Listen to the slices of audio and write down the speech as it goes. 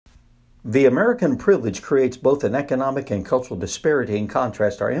The American privilege creates both an economic and cultural disparity in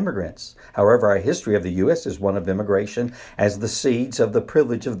contrast to our immigrants. However, our history of the U.S. is one of immigration as the seeds of the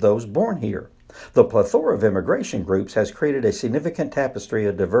privilege of those born here. The plethora of immigration groups has created a significant tapestry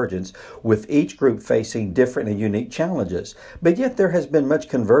of divergence, with each group facing different and unique challenges. But yet there has been much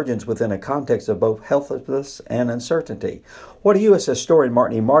convergence within a context of both helplessness and uncertainty. What U.S. historian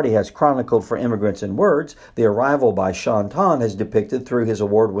Martin E. Marty has chronicled for Immigrants in Words, The Arrival by Sean Ton, has depicted through his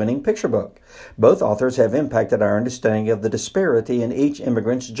award-winning picture book. Both authors have impacted our understanding of the disparity in each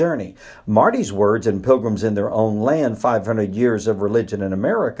immigrant's journey. Marty's words in Pilgrims in Their Own Land, 500 Years of Religion in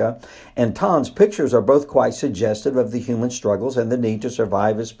America, and Ton's pictures are both quite suggestive of the human struggles and the need to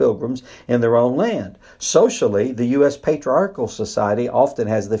survive as pilgrims in their own land. Socially, the U.S. patriarchal society often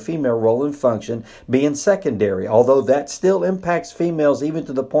has the female role and function being secondary, although that still impacts females even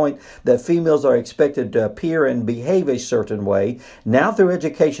to the point that females are expected to appear and behave a certain way. Now, through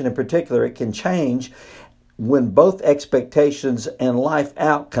education in particular, it can change when both expectations and life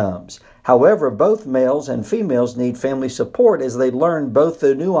outcomes. However, both males and females need family support as they learn both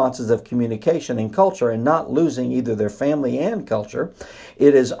the nuances of communication and culture, and not losing either their family and culture.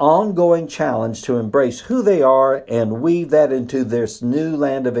 It is an ongoing challenge to embrace who they are and weave that into this new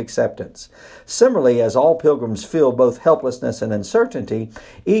land of acceptance. Similarly, as all pilgrims feel both helplessness and uncertainty,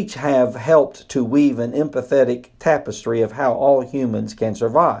 each have helped to weave an empathetic tapestry of how all humans can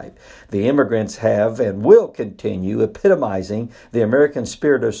survive. The immigrants have and will continue epitomizing the American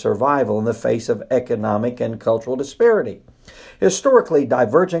spirit of survival in the face of economic and cultural disparity. Historically,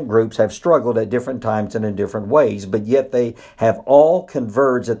 divergent groups have struggled at different times and in different ways, but yet they have all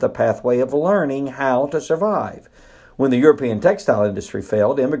converged at the pathway of learning how to survive. When the European textile industry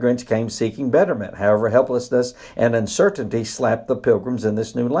failed, immigrants came seeking betterment. However, helplessness and uncertainty slapped the pilgrims in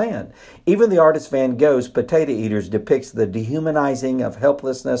this new land. Even the artist Van Gogh's Potato Eaters depicts the dehumanizing of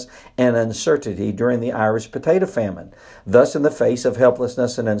helplessness and uncertainty during the Irish potato famine. Thus, in the face of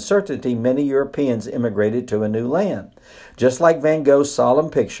helplessness and uncertainty, many Europeans immigrated to a new land. Just like Van Gogh's solemn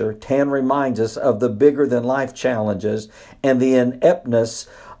picture, Tan reminds us of the bigger-than-life challenges and the ineptness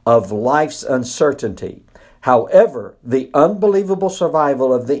of life's uncertainty. However, the unbelievable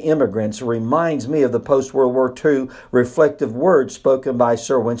survival of the immigrants reminds me of the post-World War II reflective words spoken by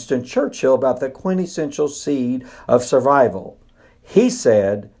Sir Winston Churchill about the quintessential seed of survival. He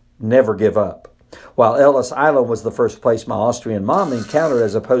said, "Never give up." While Ellis Island was the first place my Austrian mom encountered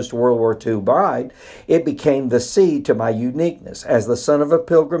as a post-World War II bride, it became the seed to my uniqueness. As the son of a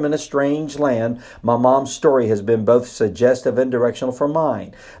pilgrim in a strange land, my mom's story has been both suggestive and directional for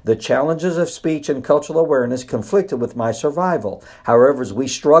mine. The challenges of speech and cultural awareness conflicted with my survival. However, as we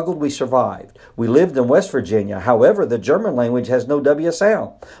struggled, we survived. We lived in West Virginia. However, the German language has no W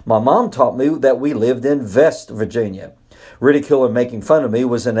sound. My mom taught me that we lived in West Virginia. Ridicule and making fun of me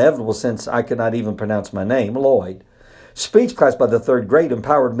was inevitable since I could not even pronounce my name, Lloyd. Speech class by the third grade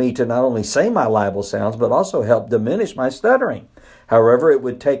empowered me to not only say my libel sounds, but also help diminish my stuttering. However, it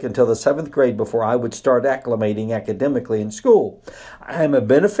would take until the 7th grade before I would start acclimating academically in school. I am a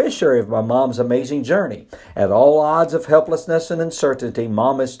beneficiary of my mom's amazing journey. At all odds of helplessness and uncertainty,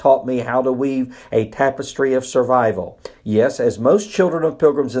 Mom has taught me how to weave a tapestry of survival. Yes, as most children of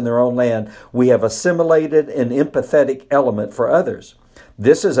pilgrims in their own land, we have assimilated an empathetic element for others.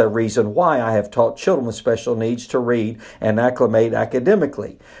 This is a reason why I have taught children with special needs to read and acclimate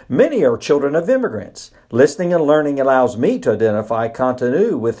academically. Many are children of immigrants. Listening and learning allows me to identify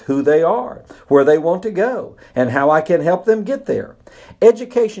continuity with who they are, where they want to go, and how I can help them get there.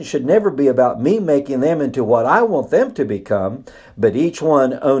 Education should never be about me making them into what I want them to become, but each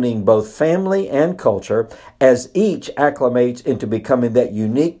one owning both family and culture as each acclimates into becoming that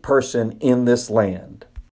unique person in this land.